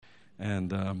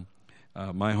And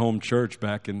my home church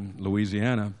back in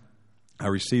Louisiana, I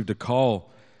received a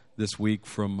call this week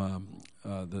from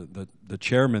the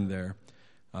chairman there,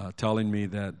 telling me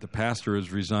that the pastor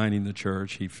is resigning the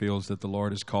church. He feels that the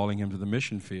Lord is calling him to the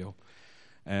mission field.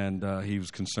 And he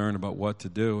was concerned about what to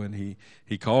do. And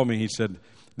he called me. He said,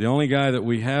 the only guy that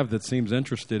we have that seems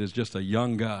interested is just a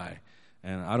young guy.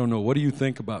 And I don't know, what do you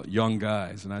think about young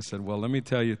guys? And I said, well, let me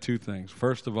tell you two things.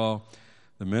 First of all,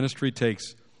 the ministry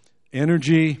takes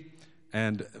energy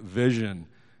and vision.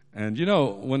 And, you know,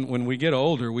 when we get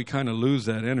older, we kind of lose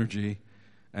that energy.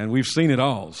 And we've seen it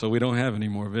all, so we don't have any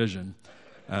more vision.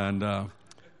 And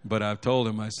but I've told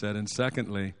him, I said, and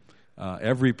secondly,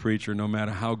 every preacher, no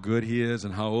matter how good he is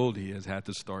and how old he is, had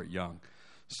to start young.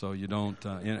 So you don't,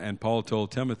 and Paul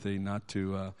told Timothy not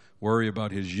to worry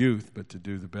about his youth, but to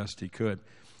do the best he could.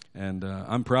 And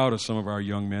I'm proud of some of our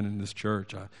young men in this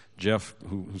church. Jeff,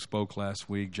 who spoke last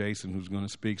week, Jason, who's going to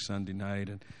speak Sunday night,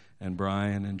 and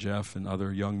Brian and Jeff and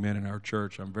other young men in our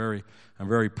church. I'm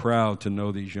very proud to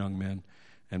know these young men,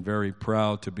 and very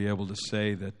proud to be able to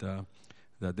say that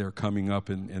they're coming up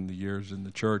in the years in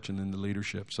the church and in the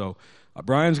leadership. So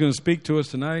Brian's going to speak to us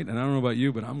tonight, and I don't know about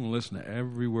you, but I'm going to listen to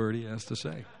every word he has to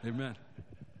say. Amen.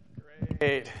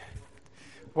 Great.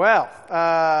 Well,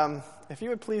 if you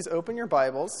would please open your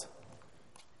Bibles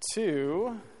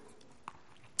to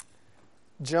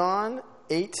John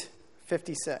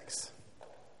 8:56.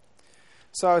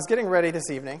 So I was getting ready this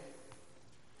evening,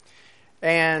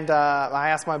 and I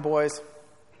asked my boys,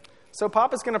 so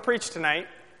Papa's going to preach tonight.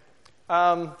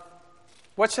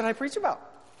 What should I preach about?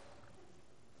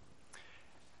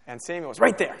 And Samuel was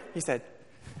right there. He said,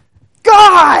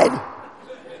 God!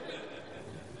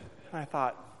 And I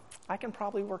thought, I can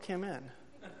probably work him in.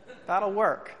 That'll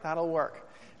work.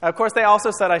 Of course, they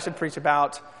also said I should preach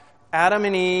about Adam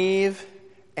and Eve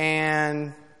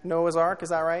and Noah's Ark. Is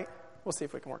that right? We'll see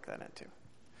if we can work that in, too.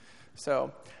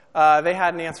 So they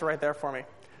had an answer right there for me.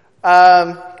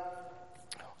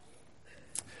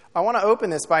 I want to open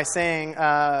this by saying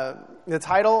the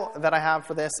title that I have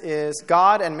for this is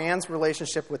God and Man's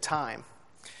Relationship with Time.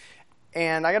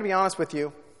 And I got to be honest with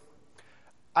you,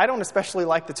 I don't especially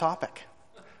like the topic.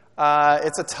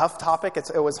 It's a tough topic.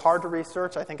 It was hard to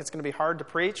research. I think it's going to be hard to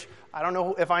preach. I don't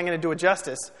know if I'm going to do it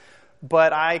justice,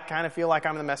 but I kind of feel like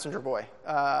I'm the messenger boy.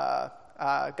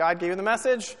 God gave you the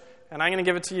message, and I'm going to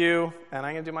give it to you, and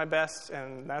I'm going to do my best,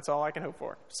 and that's all I can hope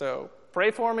for. So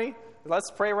pray for me.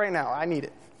 Let's pray right now. I need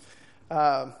it.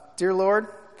 Dear Lord,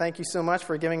 thank you so much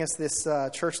for giving us this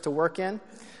church to work in.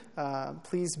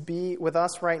 Please be with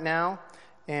us right now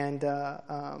and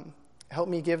help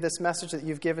me give this message that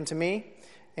you've given to me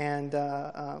and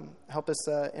help us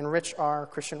enrich our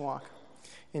Christian walk.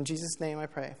 In Jesus' name I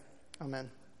pray.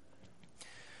 Amen.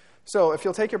 So if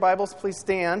you'll take your Bibles, please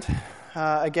stand.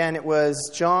 Again, it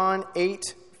was John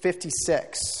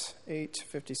 8:56.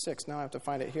 8:56. Now I have to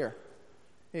find it here.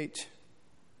 8.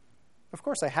 Of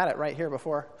course, I had it right here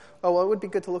before. Oh, well, it would be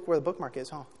good to look where the bookmark is,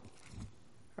 huh?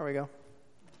 There we go.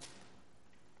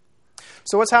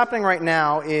 So what's happening right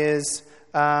now is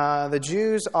the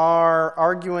Jews are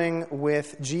arguing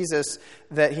with Jesus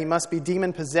that he must be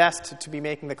demon-possessed to be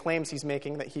making the claims he's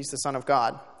making that he's the Son of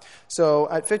God. So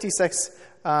at 56,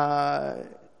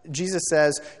 Jesus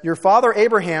says, "Your father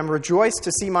Abraham rejoiced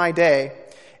to see my day,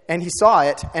 and he saw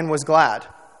it and was glad."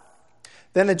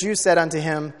 Then the Jews said unto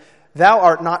him, "Thou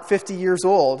art not 50 years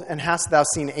old, and hast thou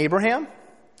seen Abraham?"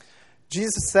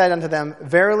 Jesus said unto them,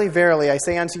 "Verily, verily, I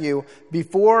say unto you,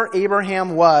 before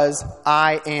Abraham was,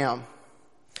 I am."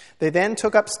 They then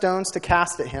took up stones to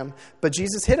cast at him, but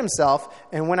Jesus hid himself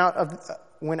and went out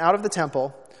of the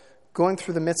temple, going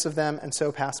through the midst of them, and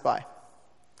so passed by.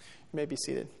 You may be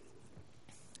seated.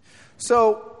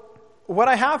 So, what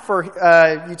I have for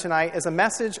you tonight is a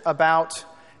message about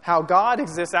how God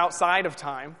exists outside of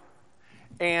time,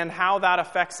 and how that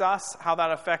affects us, how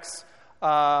that affects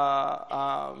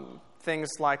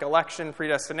things like election,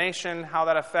 predestination, how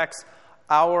that affects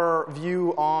our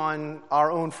view on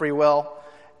our own free will.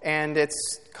 And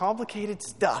it's complicated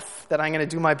stuff that I'm going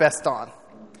to do my best on.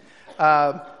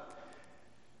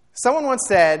 Someone once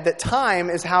said that time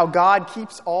is how God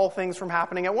keeps all things from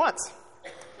happening at once,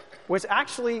 which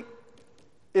actually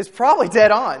is probably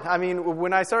dead on. I mean,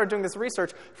 when I started doing this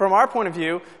research, from our point of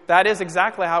view, that is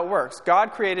exactly how it works.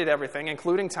 God created everything,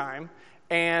 including time,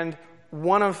 and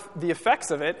one of the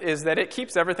effects of it is that it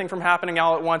keeps everything from happening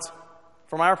all at once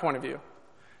from our point of view.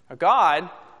 Now, God,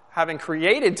 having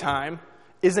created time,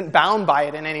 isn't bound by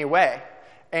it in any way.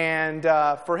 And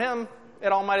for him,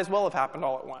 it all might as well have happened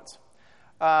all at once.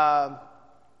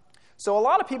 So a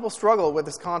lot of people struggle with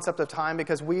this concept of time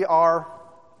because we are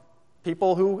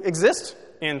people who exist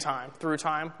in time, through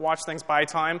time, watch things by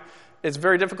time. It's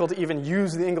very difficult to even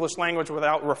use the English language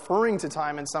without referring to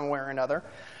time in some way or another.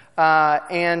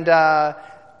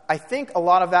 I think a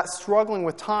lot of that struggling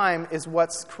with time is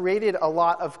what's created a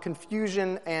lot of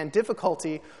confusion and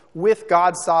difficulty with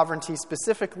God's sovereignty,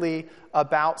 specifically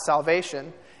about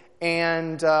salvation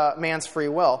and man's free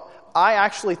will. I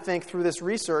actually think through this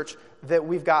research that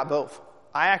we've got both.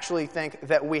 I actually think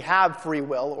that we have free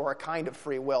will, or a kind of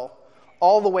free will,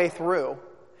 all the way through,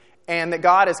 and that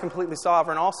God is completely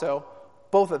sovereign also,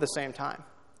 both at the same time.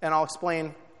 And I'll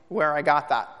explain where I got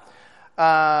that.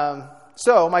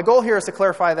 So my goal here is to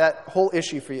clarify that whole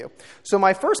issue for you. So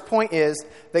my first point is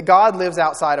that God lives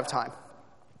outside of time.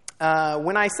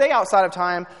 When I say outside of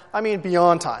time, I mean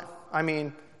beyond time. I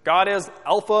mean, God is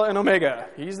Alpha and Omega.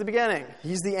 He's the beginning.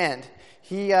 He's the end.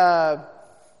 He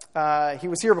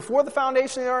was here before the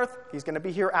foundation of the earth. He's going to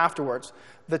be here afterwards.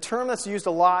 The term that's used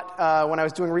a lot when I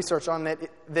was doing research on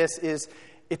this is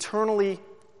eternally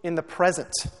in the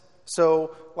present.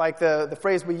 So like the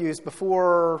phrase we used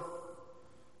before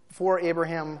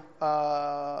Abraham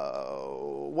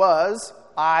was,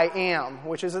 I am,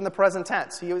 which is in the present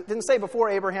tense. He didn't say before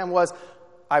Abraham was,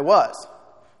 I was,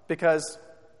 because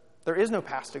there is no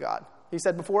past to God. He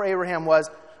said before Abraham was,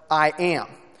 I am.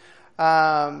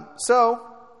 So,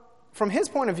 from his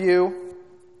point of view,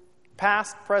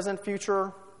 past, present,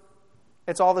 future,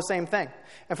 it's all the same thing.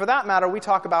 And for that matter, we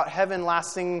talk about heaven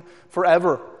lasting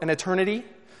forever, an eternity.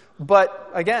 But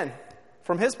again,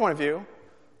 from his point of view,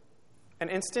 an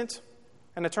instant,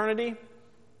 an eternity,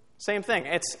 same thing.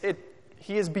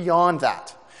 He is beyond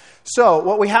that. So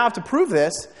what we have to prove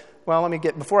this,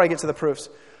 before I get to the proofs,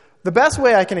 the best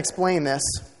way I can explain this,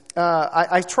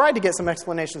 I tried to get some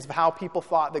explanations of how people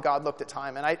thought that God looked at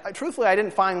time. And truthfully, I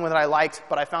didn't find one that I liked,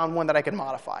 but I found one that I could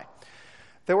modify.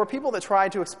 There were people that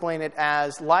tried to explain it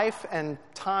as life and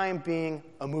time being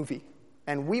a movie.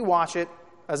 And we watch it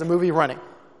as a movie running.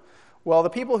 Well,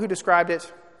 the people who described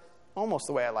it almost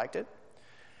the way I liked it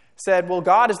said, well,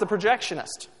 God is the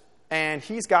projectionist. And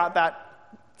he's got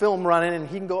that film running, and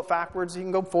he can go backwards, he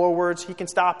can go forwards, he can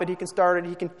stop it, he can start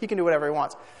it, he can do whatever he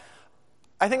wants.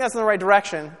 I think that's in the right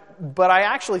direction, but I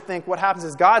actually think what happens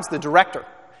is God's the director.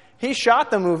 He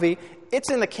shot the movie, it's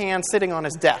in the can sitting on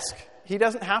his desk. He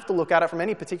doesn't have to look at it from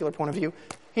any particular point of view.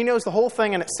 He knows the whole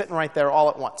thing, and it's sitting right there all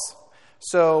at once.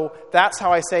 So that's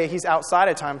how I say he's outside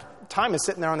of time. Time is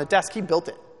sitting there on the desk. He built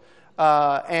it.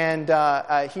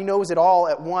 He knows it all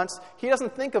at once. He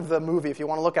doesn't think of the movie, if you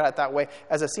want to look at it that way,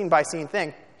 as a scene-by-scene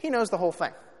thing. He knows the whole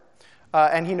thing.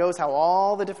 And he knows how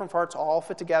all the different parts all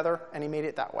fit together, and he made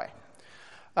it that way.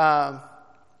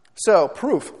 So,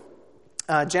 proof.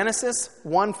 Genesis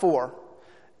 1:4.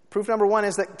 Proof number one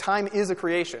is that time is a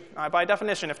creation. By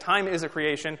definition, if time is a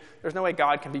creation, there's no way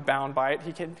God can be bound by it.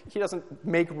 He doesn't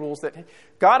make rules that...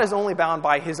 God is only bound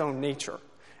by his own nature.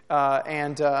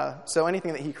 So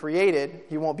anything that he created,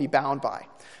 he won't be bound by.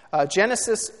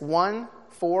 Genesis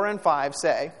 1:4 and 5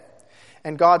 say,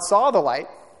 and God saw the light,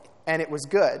 and it was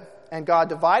good. And God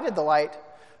divided the light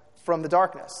from the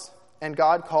darkness. And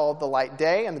God called the light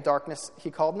day, and the darkness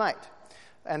he called night.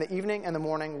 And the evening and the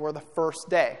morning were the first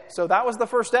day. So that was the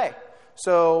first day.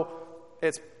 So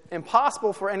it's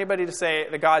impossible for anybody to say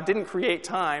that God didn't create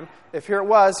time. If here it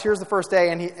was, here's the first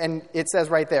day, and it says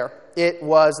right there, it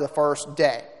was the first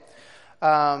day.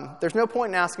 There's no point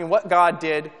in asking what God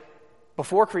did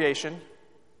before creation,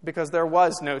 because there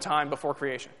was no time before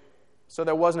creation. So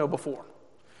there was no before.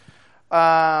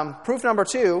 Proof number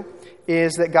two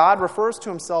is that God refers to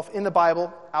himself in the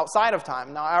Bible outside of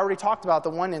time. Now, I already talked about the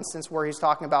one instance where he's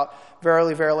talking about,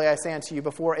 verily, verily, I say unto you,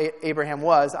 before Abraham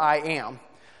was, I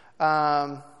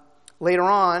am. Later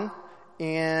on,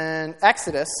 in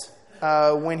Exodus,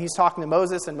 when he's talking to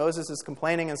Moses, and Moses is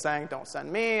complaining and saying, don't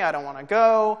send me, I don't want to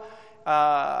go.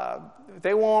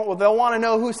 They'll want to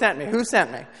know who sent me.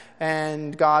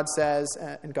 And God said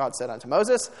unto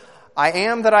Moses, I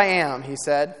am that I am, he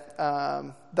said.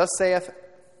 Thus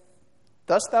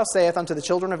thou sayest unto the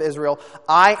children of Israel,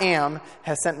 I am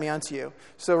has sent me unto you.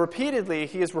 So repeatedly,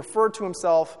 he has referred to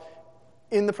himself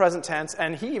in the present tense,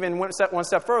 and he even went one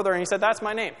step further, and he said, that's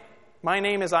my name. My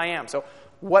name is I am. So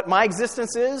what my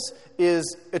existence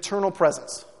is eternal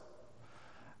presence.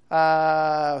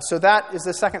 So that is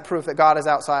the second proof that God is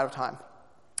outside of time.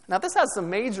 Now, this has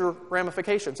some major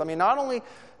ramifications. I mean, not only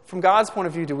from God's point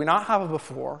of view do we not have a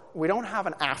before, we don't have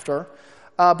an after,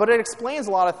 but it explains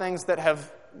a lot of things that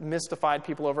have mystified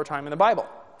people over time in the Bible.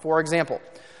 For example,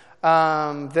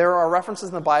 there are references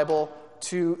in the Bible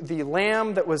to the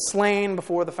lamb that was slain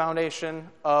before the foundation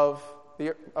of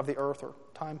the earth or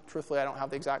time. Truthfully, I don't have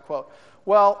the exact quote.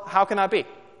 Well, how can that be?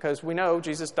 because we know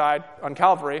Jesus died on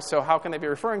Calvary, so how can they be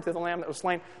referring to the lamb that was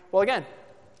slain? Well, again,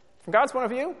 from God's point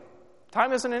of view,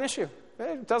 time isn't an issue.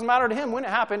 It doesn't matter to him when it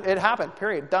happened,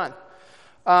 period, done.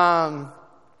 And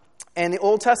the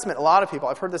Old Testament, a lot of people,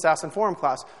 I've heard this asked in forum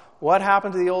class, what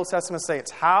happened to the Old Testament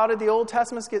saints? How did the Old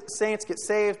Testament saints get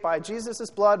saved by Jesus'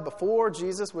 blood before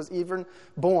Jesus was even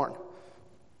born?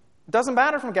 It doesn't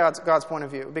matter from God's point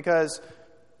of view, because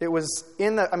it was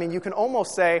you can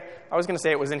almost say, I was going to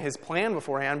say it was in his plan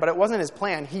beforehand, but it wasn't his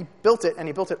plan. He built it, and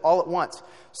he built it all at once.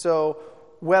 So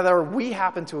whether we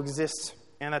happen to exist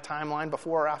in a timeline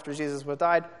before or after Jesus would have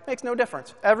died makes no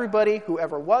difference. Everybody who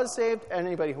ever was saved,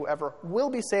 anybody who ever will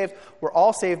be saved, we're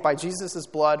all saved by Jesus'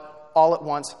 blood all at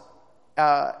once,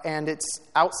 and it's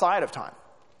outside of time.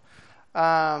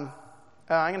 I'm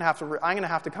going to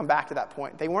have to come back to that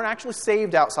point. They weren't actually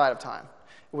saved outside of time.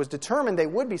 It was determined they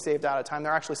would be saved out of time.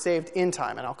 They're actually saved in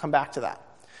time, and I'll come back to that.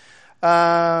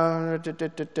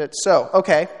 So,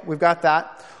 okay, we've got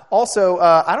that. Also,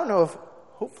 I don't know if,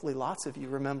 hopefully lots of you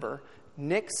remember,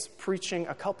 Nick's preaching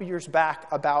a couple years back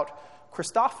about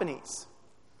Christophanies.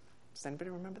 Does anybody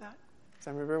remember that? Does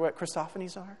anybody remember what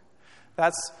Christophanies are?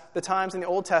 That's the times in the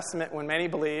Old Testament when many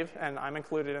believe, and I'm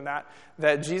included in that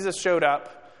Jesus showed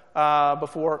up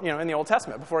before, in the Old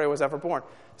Testament, before he was ever born.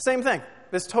 Same thing.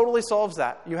 This totally solves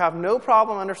that. You have no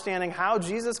problem understanding how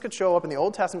Jesus could show up in the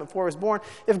Old Testament before he was born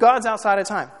if God's outside of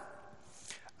time.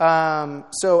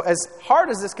 So as hard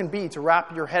as this can be to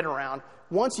wrap your head around,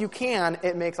 once you can,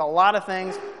 it makes a lot of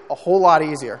things a whole lot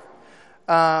easier.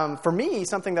 For me,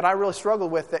 something that I really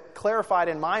struggled with that clarified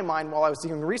in my mind while I was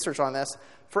doing research on this,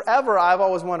 forever I've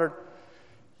always wondered,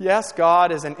 yes,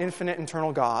 God is an infinite,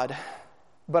 eternal God,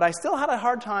 but I still had a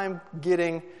hard time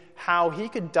getting how he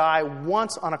could die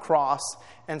once on a cross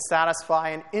and satisfy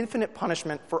an infinite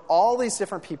punishment for all these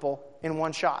different people in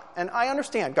one shot. And I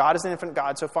understand God is an infinite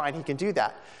God, so fine, he can do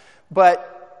that.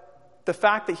 But the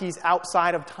fact that he's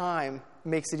outside of time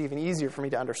makes it even easier for me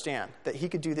to understand that he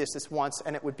could do this once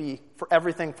and it would be for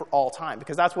everything for all time,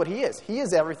 because that's what he is. He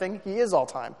is everything. He is all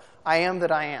time. I am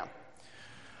that I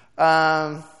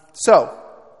am. So,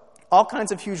 all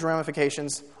kinds of huge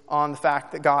ramifications on the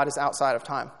fact that God is outside of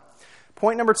time.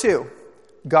 Point number 2,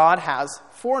 God has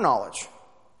foreknowledge.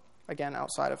 Again,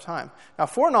 outside of time. Now,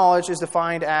 foreknowledge is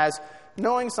defined as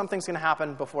knowing something's going to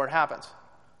happen before it happens.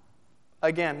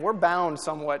 Again, we're bound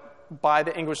somewhat by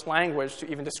the English language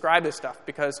to even describe this stuff,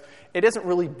 because it isn't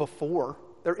really before.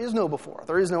 There is no before.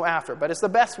 There is no after, but it's the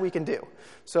best we can do.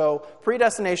 So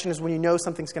predestination is when you know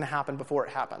something's going to happen before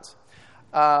it happens.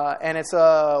 And it's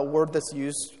a word that's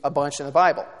used a bunch in the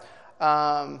Bible.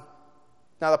 Now,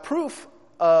 the proof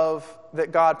of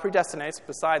that God predestinates,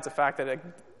 besides the fact that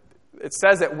it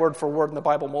says it word for word in the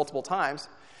Bible multiple times,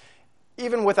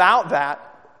 even without that,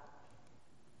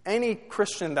 any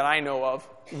Christian that I know of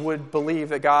would believe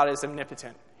that God is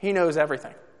omnipotent. He knows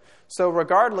everything. So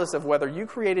regardless of whether you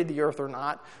created the earth or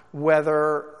not,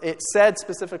 whether it said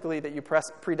specifically that you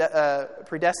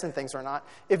predestined things or not,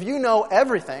 if you know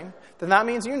everything, then that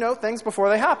means you know things before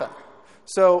they happen.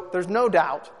 So there's no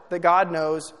doubt that God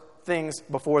knows things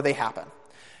before they happen.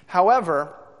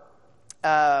 However,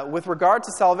 with regard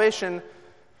to salvation,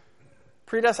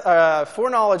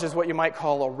 foreknowledge is what you might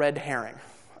call a red herring.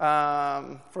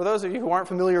 For those of you who aren't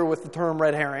familiar with the term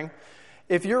red herring,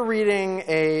 if you're reading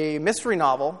a mystery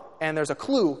novel and there's a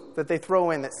clue that they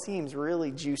throw in that seems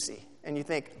really juicy, and you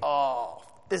think, oh,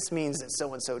 this means that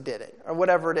so-and-so did it, or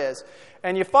whatever it is,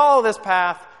 and you follow this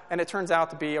path, and it turns out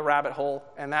to be a rabbit hole,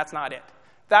 and that's not it.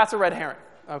 That's a red herring,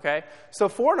 okay? So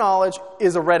foreknowledge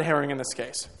is a red herring in this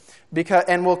case,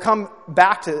 and we'll come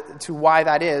back to why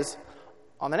that is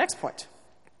on the next point.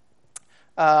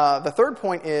 The third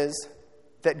point is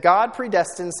that God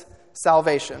predestines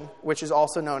salvation, which is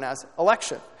also known as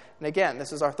election. And again,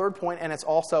 this is our third point, and it's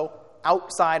also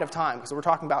outside of time, because we're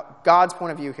talking about God's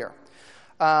point of view here.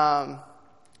 I've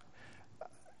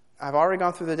already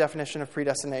gone through the definition of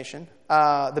predestination.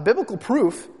 The biblical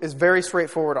proof is very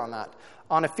straightforward on that.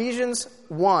 On Ephesians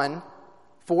 1,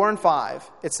 4 and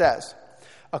 5, it says,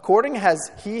 according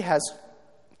as he hath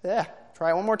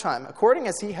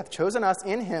chosen us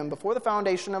in him before the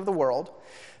foundation of the world,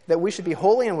 that we should be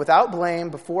holy and without blame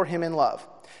before him in love,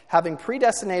 having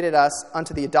predestinated us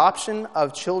unto the adoption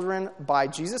of children by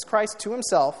Jesus Christ to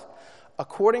himself,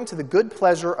 according to the good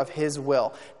pleasure of his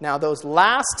will. Now, those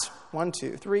last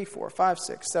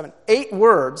 8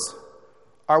 words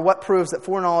are what proves that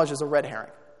foreknowledge is a red herring.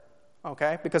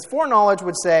 Okay? Because foreknowledge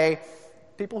would say,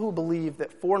 people who believe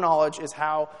that foreknowledge is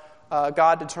how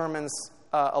God determines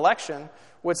election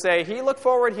would say, he looked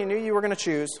forward, he knew you were going to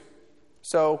choose,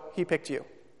 so he picked you.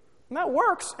 And that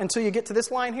works until you get to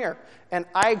this line here. And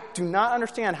I do not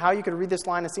understand how you could read this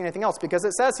line and see anything else, because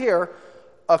it says here,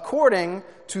 according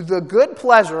to the good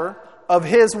pleasure of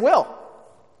his will.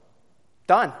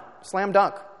 Done. Slam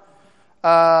dunk.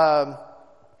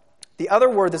 The other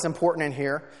word that's important in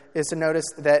here is to notice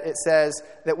that it says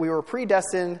that we were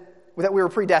predestined.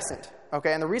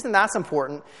 Okay, and the reason that's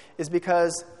important is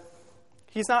because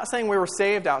he's not saying we were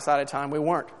saved outside of time. We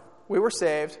weren't. We were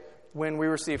saved when we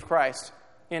received Christ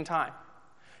in time.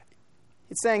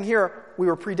 It's saying here we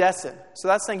were predestined. So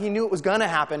that's saying he knew it was going to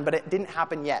happen, but it didn't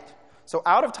happen yet. So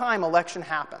out of time, election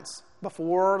happens.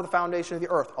 Before the foundation of the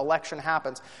earth, election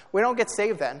happens. We don't get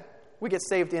saved then. We get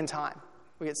saved in time.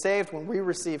 We get saved when we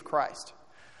receive Christ.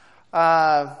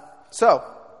 So,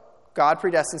 God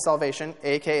predestined salvation,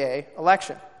 a.k.a.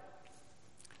 election.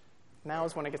 Now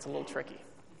is when it gets a little tricky.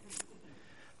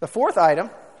 The fourth item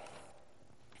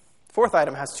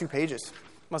has 2 pages.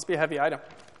 Must be a heavy item.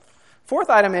 Fourth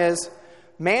item is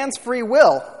man's free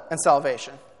will and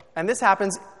salvation. And this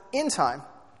happens in time.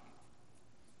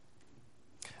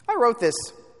 I wrote this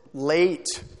late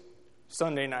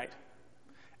Sunday night.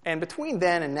 And between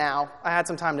then and now, I had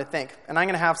some time to think. And I'm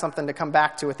going to have something to come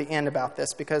back to at the end about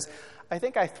this, because I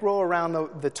think I throw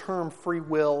around the term free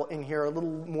will in here a little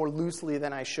more loosely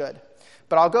than I should.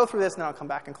 But I'll go through this and then I'll come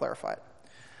back and clarify it.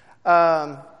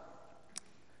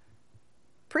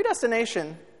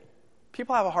 Predestination,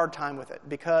 people have a hard time with it,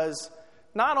 because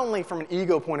not only from an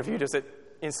ego point of view does it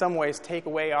in some ways take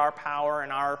away our power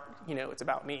and our, it's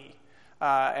about me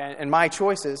and my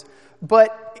choices,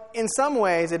 but in some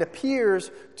ways it appears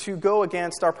to go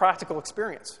against our practical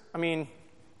experience. I mean,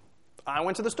 I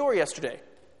went to the store yesterday.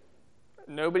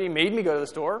 Nobody made me go to the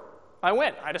store. I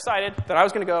went. I decided that I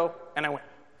was going to go, and I went.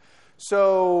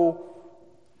 So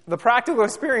the practical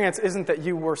experience isn't that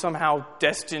you were somehow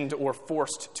destined or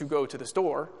forced to go to the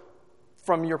store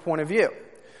from your point of view.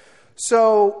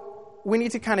 So we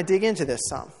need to kind of dig into this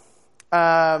some.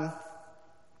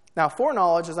 Now,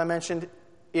 foreknowledge, as I mentioned,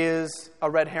 is a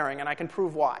red herring, and I can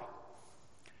prove why.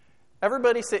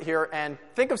 Everybody sit here and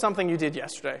think of something you did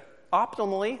yesterday.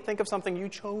 Optimally, think of something you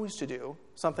chose to do,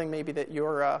 something maybe that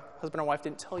your husband or wife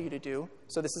didn't tell you to do.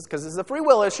 So this is because this is a free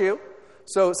will issue.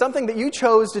 So something that you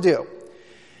chose to do.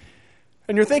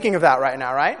 And you're thinking of that right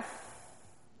now, right?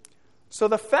 So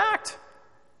the fact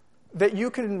that you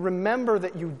can remember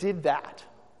that you did that,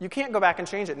 you can't go back and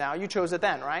change it now. You chose it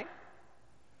then, right?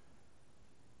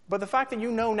 But the fact that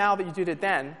you know now that you did it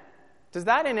then, does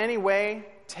that in any way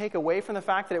take away from the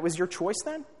fact that it was your choice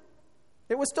then?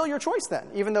 It was still your choice then,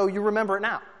 even though you remember it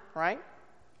now, right?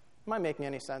 Am I making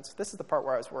any sense? This is the part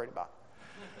where I was worried about.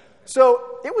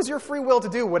 So it was your free will to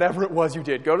do whatever it was you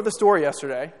did. Go to the store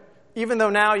yesterday, even though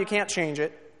now you can't change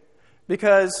it,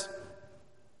 because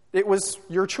it was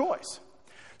your choice.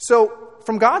 So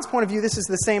from God's point of view, this is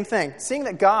the same thing. Seeing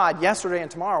that God, yesterday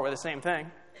and tomorrow, were the same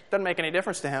thing, doesn't make any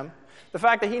difference to him. The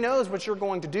fact that he knows what you're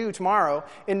going to do tomorrow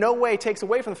in no way takes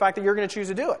away from the fact that you're going to choose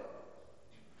to do it.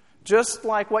 Just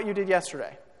like what you did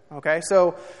yesterday. Okay?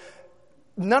 So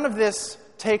none of this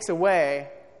takes away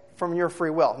from your free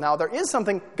will. Now, there is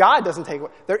something God doesn't take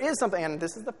away. There is something, and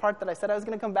this is the part that I said I was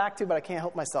going to come back to, but I can't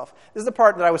help myself. This is the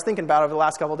part that I was thinking about over the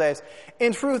last couple of days.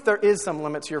 In truth, there is some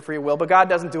limit to your free will, but God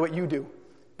doesn't do what you do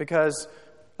because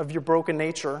of your broken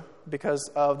nature, because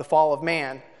of the fall of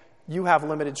man. You have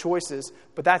limited choices,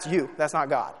 but that's you. That's not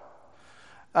God.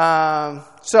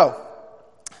 So,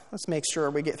 let's make sure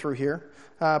we get through here.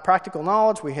 Practical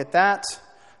knowledge, we hit that.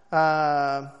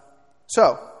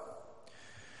 So,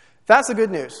 that's the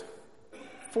good news.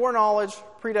 Foreknowledge,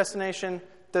 predestination,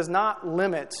 does not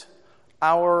limit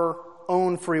our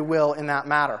own free will in that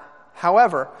matter.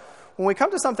 However, when we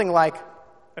come to something like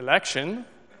election,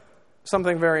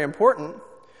 something very important,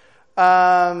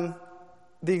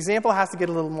 the example has to get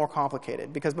a little more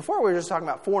complicated, because before we were just talking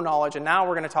about foreknowledge, and now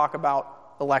we're going to talk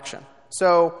about election.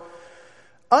 So,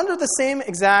 under the same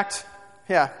exact,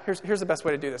 here's the best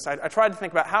way to do this. I tried to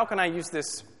think about how can I use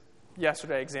this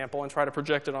yesterday example and try to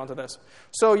project it onto this.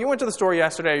 So you went to the store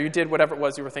yesterday, or you did whatever it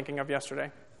was you were thinking of yesterday.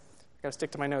 I've got to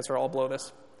stick to my notes or I'll blow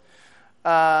this.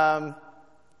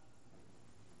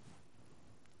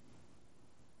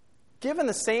 Given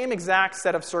the same exact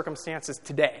set of circumstances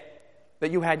today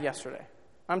that you had yesterday,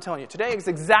 I'm telling you, today is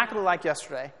exactly like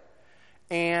yesterday,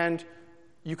 and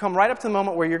you come right up to the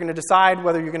moment where you're going to decide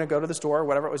whether you're going to go to the store or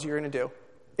whatever it was you're going to do.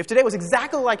 If today was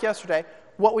exactly like yesterday,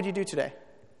 what would you do today?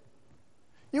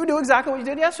 You would do exactly what you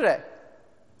did yesterday.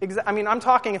 I'm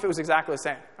talking if it was exactly the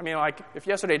same. Like if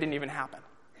yesterday didn't even happen.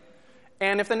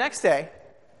 And if the next day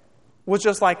was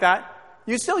just like that,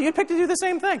 you'd pick to do the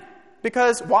same thing.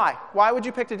 Because why? Why would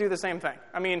you pick to do the same thing?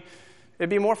 It'd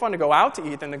be more fun to go out to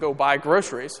eat than to go buy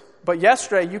groceries. But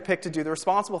yesterday, you picked to do the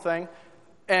responsible thing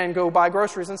and go buy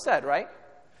groceries instead, right?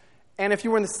 And if you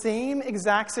were in the same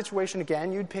exact situation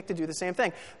again, you'd pick to do the same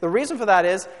thing. The reason for that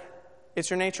is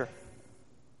it's your nature.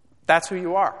 That's who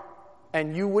you are.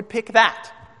 And you would pick that.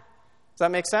 Does that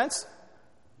make sense?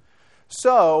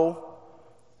 So,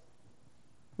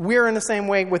 we're in the same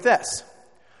way with this.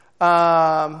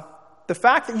 The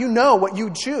fact that you know what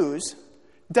you choose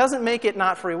doesn't make it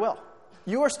not free will.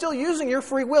 You are still using your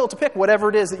free will to pick whatever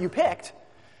it is that you picked,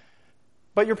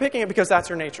 but you're picking it because that's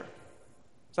your nature.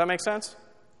 Does that make sense?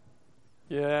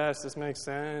 Yes, this makes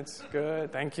sense.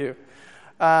 Good, thank you.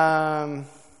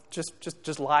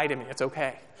 Just lie to me. It's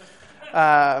okay.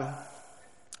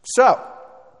 So,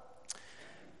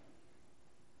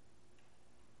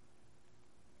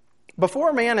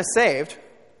 before man is saved,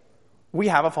 we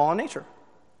have a fallen nature.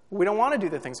 We don't want to do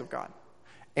the things of God.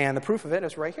 And the proof of it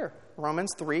is right here.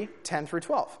 Romans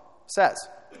 3:10-12 says,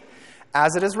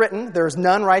 "As it is written, there is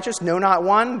none righteous, no, not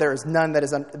one. There is none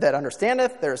that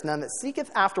understandeth. There is none that seeketh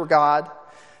after God.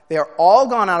 They are all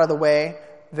gone out of the way.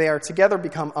 They are together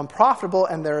become unprofitable,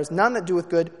 and there is none that doeth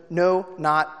good, no,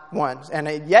 not one." And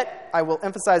yet, I will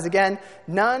emphasize again,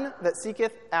 none that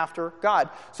seeketh after God.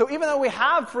 So even though we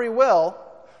have free will,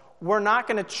 we're not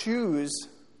going to choose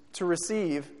to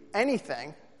receive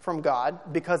anything from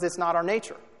God because it's not our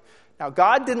nature. Now,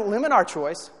 God didn't limit our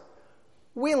choice.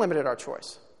 We limited our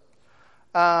choice.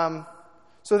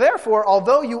 So therefore,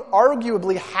 although you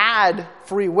arguably had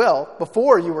free will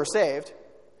before you were saved,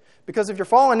 because of your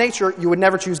fallen nature, you would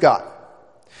never choose God.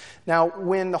 Now,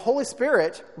 when the Holy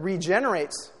Spirit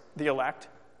regenerates the elect,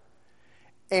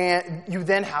 and you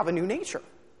then have a new nature.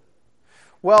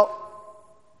 Well,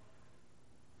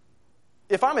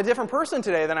 if I'm a different person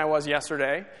today than I was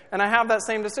yesterday, and I have that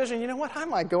same decision, you know what? I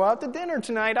might go out to dinner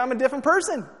tonight. I'm a different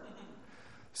person.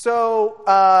 So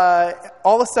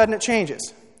all of a sudden it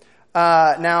changes.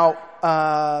 Now,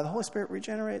 the Holy Spirit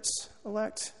regenerates,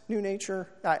 elect, new nature.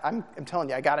 I'm telling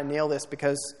you, I got to nail this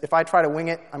because if I try to wing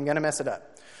it, I'm going to mess it up.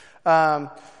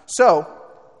 So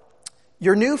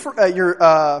your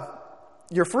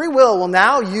free will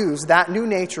now use that new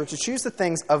nature to choose the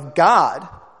things of God.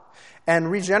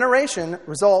 And regeneration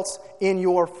results in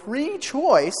your free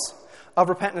choice of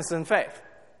repentance and faith.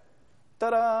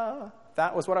 Ta-da!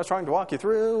 That was what I was trying to walk you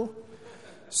through.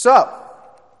 So,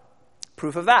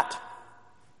 proof of that.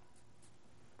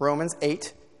 Romans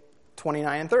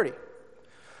 8:29 and 30.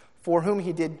 For whom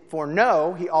he did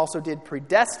foreknow, he also did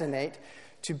predestinate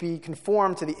to be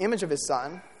conformed to the image of his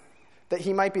Son, that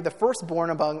he might be the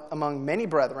firstborn among many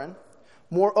brethren.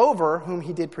 Moreover, whom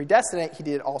he did predestinate, he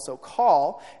did also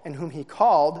call, and whom he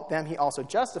called, them he also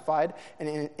justified,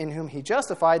 and in whom he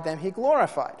justified, them he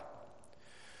glorified.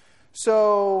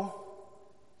 So,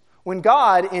 when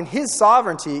God, in his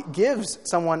sovereignty, gives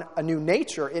someone a new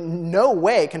nature, it in no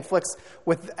way conflicts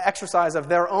with the exercise of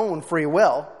their own free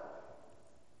will.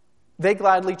 They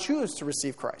gladly choose to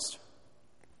receive Christ.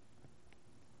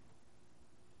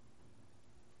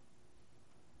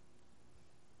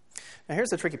 Now,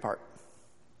 here's the tricky part.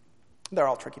 They're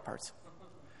all tricky parts.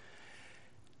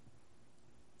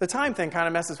 The time thing kind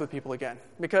of messes with people again,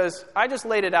 because I just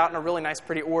laid it out in a really nice,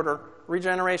 pretty order.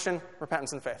 Regeneration,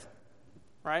 repentance, and faith.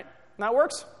 Right? And that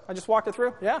works. I just walked it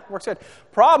through. Yeah, works good.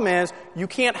 Problem is, you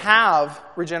can't have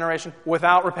regeneration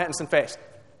without repentance and faith.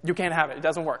 You can't have it. It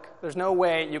doesn't work. There's no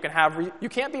way you can have... you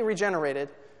can't be regenerated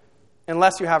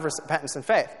unless you have repentance and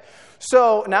faith.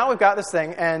 So now we've got this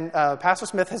thing, and Pastor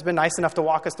Smith has been nice enough to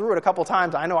walk us through it a couple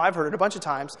times. I know I've heard it a bunch of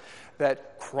times,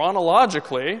 that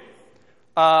chronologically,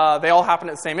 they all happen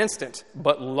at the same instant.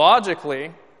 But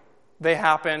logically, they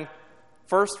happen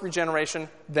first regeneration,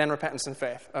 then repentance and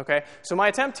faith. Okay? So my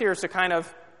attempt here is to kind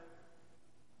of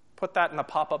put that in a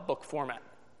pop-up book format,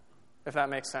 if that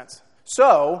makes sense.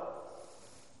 So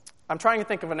I'm trying to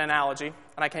think of an analogy,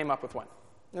 and I came up with one.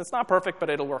 And it's not perfect, but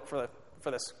it'll work for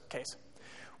this case.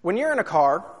 When you're in a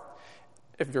car,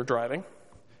 if you're driving,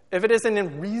 if it isn't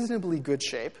in reasonably good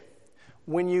shape,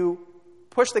 when you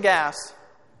push the gas,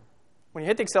 when you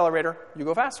hit the accelerator, you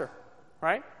go faster,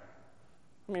 right?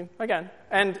 I mean, again,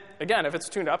 if it's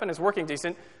tuned up and it's working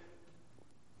decent,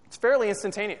 it's fairly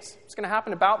instantaneous. It's going to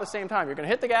happen about the same time. You're going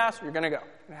to hit the gas, you're going to go.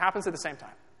 It happens at the same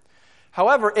time.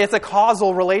 However, it's a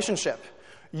causal relationship.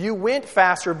 You went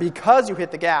faster because you hit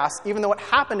the gas, even though it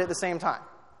happened at the same time.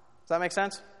 Does that make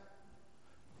sense?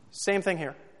 Same thing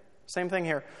here. Same thing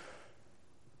here.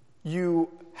 You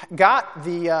got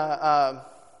the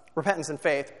repentance and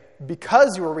faith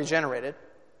because you were regenerated,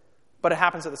 but it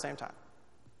happens at the same time.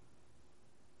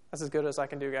 That's as good as I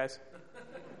can do, guys.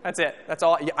 That's it. That's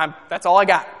all I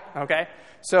got. okay?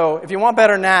 So if you want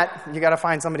better than that, you got to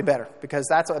find somebody better, because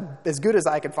that's as good as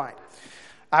I could find.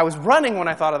 I was running when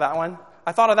I thought of that one.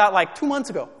 I thought of that like 2 months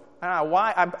ago. I don't know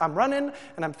why. I'm running,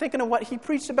 and I'm thinking of what he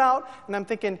preached about, and I'm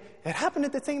thinking, it happened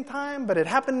at the same time, but it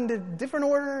happened in a different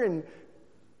order, and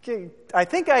I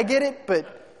think I get it, but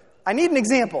I need an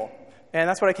example. And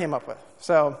that's what I came up with.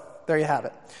 So there you have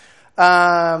it.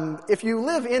 If you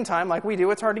live in time like we do,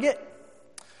 it's hard to get.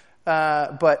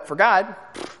 But for God,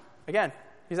 again,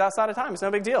 he's outside of time. It's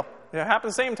no big deal. It happened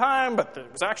at the same time, but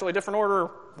it was actually a different order.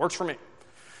 Works for me.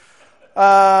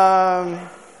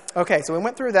 Okay, so we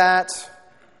went through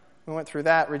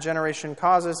that. Regeneration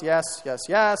causes, yes, yes,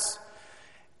 yes.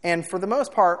 And for the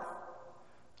most part,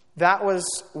 that was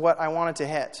what I wanted to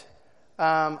hit.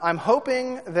 I'm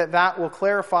hoping that will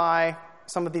clarify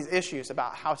some of these issues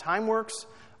about how time works,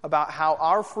 about how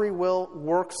our free will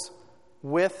works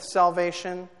with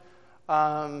salvation.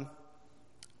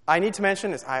 I need to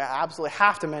mention this. I absolutely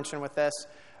have to mention with this,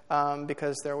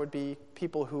 because there would be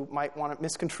people who might want to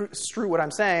misconstrue what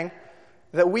I'm saying,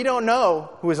 that we don't know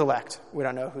who is elect. We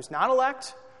don't know who's not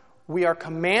elect. We are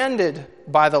commanded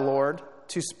by the Lord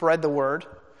to spread the word,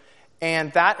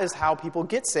 and that is how people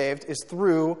get saved, is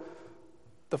through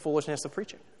the foolishness of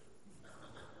preaching.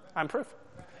 I'm proof.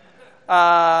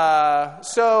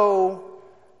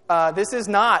 This is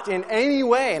not in any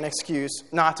way an excuse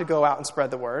not to go out and spread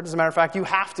the word. As a matter of fact, you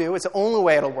have to. It's the only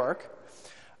way it'll work.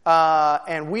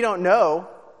 And we don't know.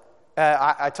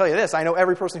 I tell you this, I know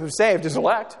every person who's saved is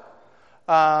elect.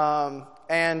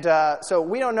 So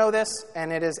we don't know this,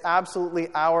 and it is absolutely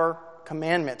our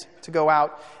commandment to go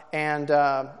out and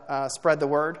spread the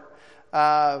word.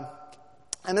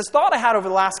 And this thought I had over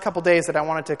the last couple days that I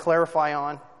wanted to clarify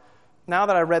on, now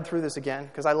that I read through this again,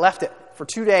 because I left it for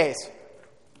 2 days,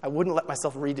 I wouldn't let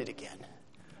myself read it again.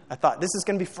 I thought, this is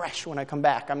going to be fresh when I come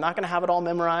back. I'm not going to have it all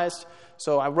memorized.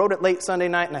 So I wrote it late Sunday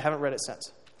night, and I haven't read it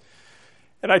since.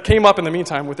 And I came up in the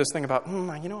meantime with this thing about,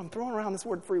 I'm throwing around this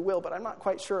word free will, but I'm not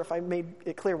quite sure if I made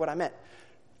it clear what I meant.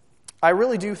 I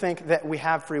really do think that we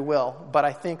have free will, but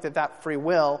I think that free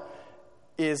will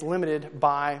is limited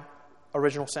by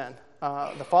original sin.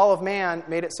 The fall of man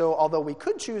made it so, although we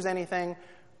could choose anything,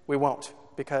 we won't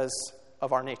because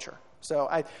of our nature. So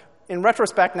in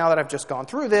retrospect, now that I've just gone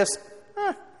through this,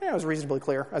 it was reasonably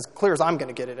clear as I'm going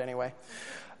to get it anyway.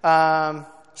 I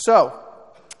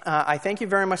thank you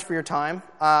very much for your time.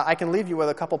 I can leave you with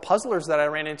a couple puzzlers that I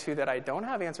ran into that I don't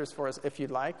have answers for, if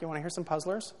you'd like. You want to hear some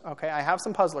puzzlers? Okay, I have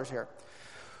some puzzlers here.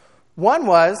 One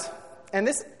was, and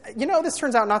this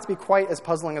turns out not to be quite as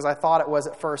puzzling as I thought it was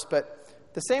at first, but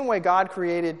the same way God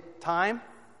created time,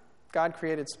 God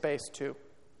created space too.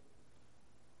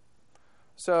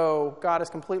 So God is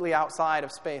completely outside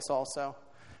of space also.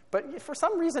 But for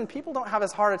some reason, people don't have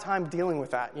as hard a time dealing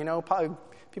with that.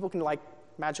 People can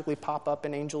magically pop up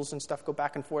and angels and stuff go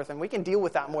back and forth, and we can deal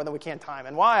with that more than we can time.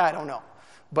 And why, I don't know.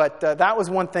 But that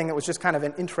was one thing that was just kind of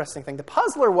an interesting thing. The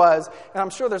puzzler was, and I'm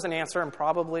sure there's an answer, and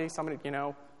probably somebody,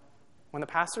 when the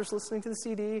pastor's listening to the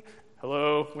CD,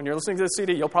 hello, when you're listening to the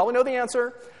CD, you'll probably know the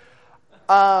answer.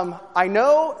 I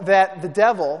know that the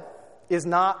devil is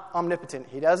not omnipotent.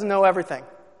 He doesn't know everything.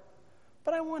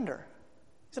 But I wonder,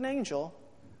 he's an angel.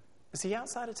 Is he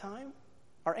outside of time?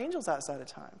 Are angels outside of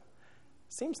time?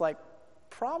 Seems like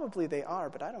probably they are,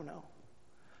 but I don't know.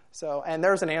 So, and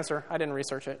there's an answer. I didn't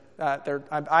research it.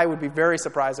 I would be very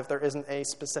surprised if there isn't a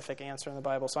specific answer in the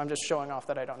Bible, so I'm just showing off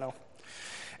that I don't know.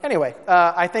 Anyway,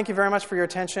 I thank you very much for your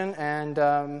attention, and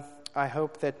I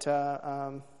hope that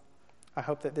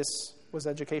this was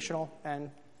educational and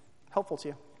helpful to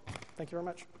you. Thank you very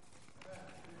much.